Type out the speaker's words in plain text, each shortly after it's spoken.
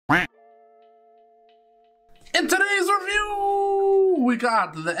In today's review, we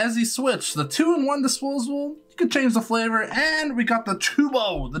got the Ezzy Switch, the 2-in-1 disposable. You can change the flavor, and we got the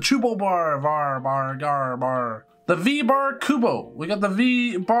CUBO bar. The Bar CUBO. We got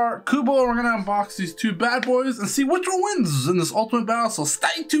the Bar CUBO. We're gonna unbox these two bad boys and see which one wins in this ultimate battle. So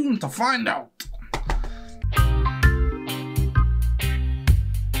stay tuned to find out.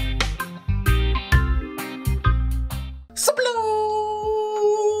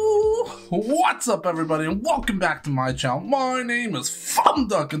 What's up, everybody, and welcome back to my channel. My name is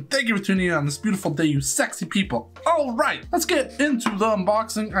Fumb, and thank you for tuning in on this beautiful day, you sexy people. Alright, let's get into the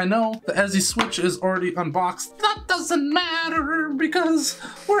unboxing. I know the Ezzy Switch is already unboxed. That doesn't matter because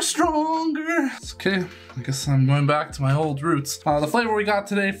we're stronger. It's okay, I guess I'm going back to my old roots. The flavor we got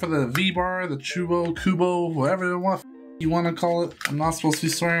today for the V-Bar, the CUBO, whatever you want to call it, I'm not supposed to be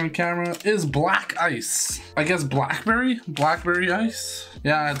swearing on camera, is black ice. I guess blackberry ice.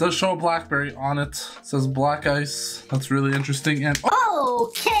 Yeah, it does show a blackberry on it. It says black ice. That's really interesting. And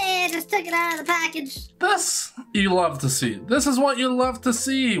okay, I just took it out of the package. This you love to see. This is what you love to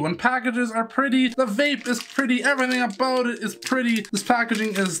see. When packages are pretty, the vape is pretty, everything about it is pretty. This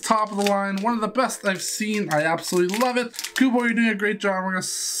packaging is top of the line. One of the best I've seen. I absolutely love it. CUBO, you're doing a great job. We're gonna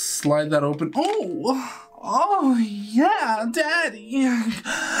slide that open. Oh yeah, daddy,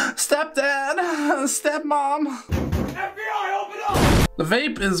 stepdad, stepmom. FBI, open up! The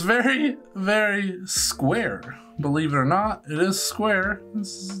vape is very, very square. Believe it or not, it is square. This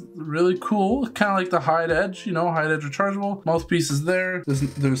is really cool. Kind of like the hide edge, you know, hide edge rechargeable. Mouthpiece is there.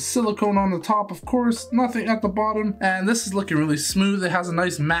 There's silicone on the top, of course. Nothing at the bottom. And this is looking really smooth. It has a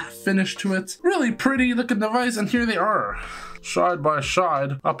nice matte finish to it. Really pretty looking device, and here they are. Side by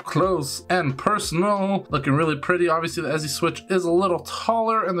side, up close and personal. Looking really pretty. Obviously the Ezzy Switch is a little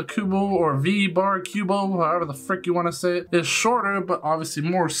taller, and the CUBO or Bar CUBO, however the frick you want to say it, is shorter, but obviously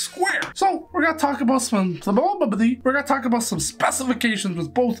more square. So we're gonna talk about some specifications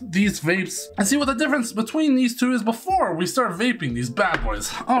with both these vapes and see what the difference between these two is before we start vaping these bad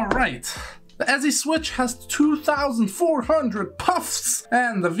boys. All right. The Ezzy Switch has 2,400 puffs,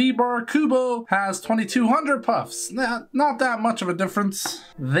 and the Bar CUBO has 2,200 puffs. Not that much of a difference.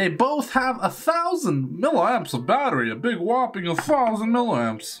 They both have 1,000 milliamps of battery, a big whopping 1,000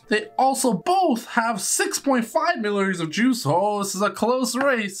 milliamps. They also both have 6.5 milliliters of juice. Oh, this is a close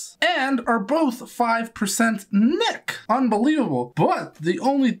race. And are both 5% nic. Unbelievable. But the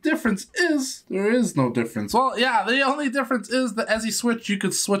only difference is, there is no difference. Well, yeah, the only difference is the Ezzy Switch, you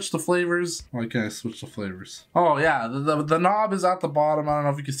could switch the flavors. Why can't I switch the flavors? Oh yeah, the knob is at the bottom. I don't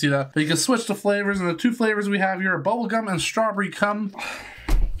know if you can see that, but you can switch the flavors, and the two flavors we have here are bubblegum and strawberry cum.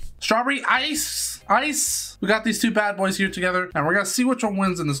 Strawberry ice. We got these two bad boys here together, and we're gonna see which one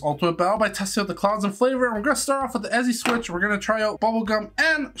wins in this ultimate battle by testing out the clouds and flavor. And we're gonna start off with the Ezzy Switch. We're gonna try out bubblegum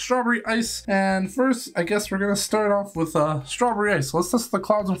and strawberry ice. And first, I guess we're gonna start off with strawberry ice. So let's test the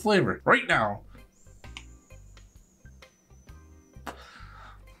clouds and flavor right now.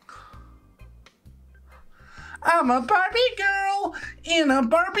 I'm a Barbie girl in a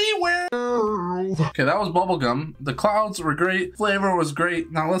Barbie world. Okay, that was bubblegum. The clouds were great. Flavor was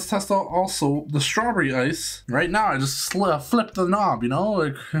great. Now let's test out also the strawberry ice. Right now, I just flipped the knob, you know?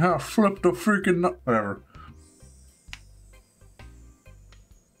 Like, flip the freaking knob. Whatever.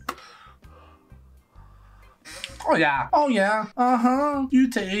 Oh yeah, you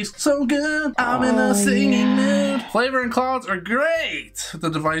taste so good. I'm in a singing mood. Flavor and clouds are great. The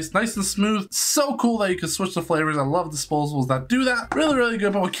device, nice and smooth. So cool that you can switch the flavors. I love disposables that do that. Really, really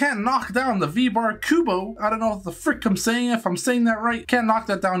good, but we can't knock down the Bar CUBO. I don't know if the frick I'm saying, if I'm saying that right. Can't knock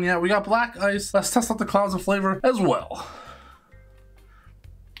that down yet. We got black ice. Let's test out the clouds and flavor as well.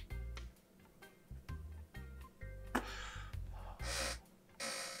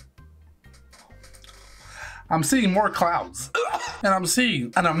 I'm seeing more clouds, and I'm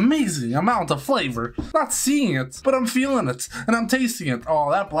seeing an amazing amount of flavor. Not seeing it, but I'm feeling it, and I'm tasting it. Oh,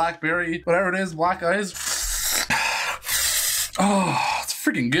 that blackberry, whatever it is, black ice. Oh, it's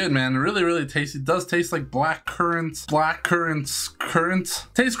freaking good, man. Really, really tasty. It does taste like black currants.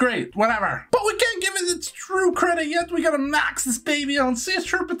 Tastes great, whatever. But we can't give it its true credit yet. We gotta max this baby out and see its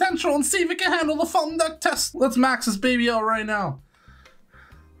true potential and see if it can handle the Fumb duck test. Let's max this baby out right now.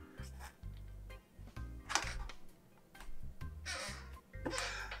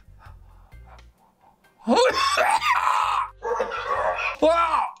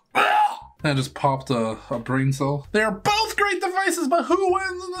 I just popped a brain cell. They are both great devices, but who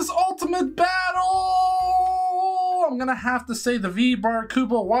wins in this ultimate battle? I'm gonna have to say the Bar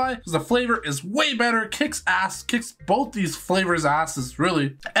CUBO. Why? Because the flavor is way better, kicks ass, kicks both these flavors asses,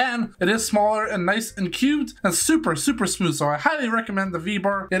 really. And it is smaller and nice and cubed and super smooth. So I highly recommend the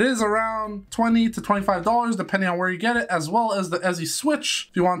Bar. It is around $20 to $25 depending on where you get it, as well as the Ezzy Switch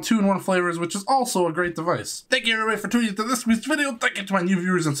if you want 2-in-1 flavors, which is also a great device. Thank you everybody for tuning into this week's video. Thank you to my new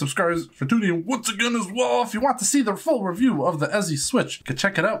viewers and subscribers for tuning in once again as well. If you want to see the full review of the Ezzy Switch, you can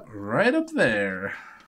check it out right up there.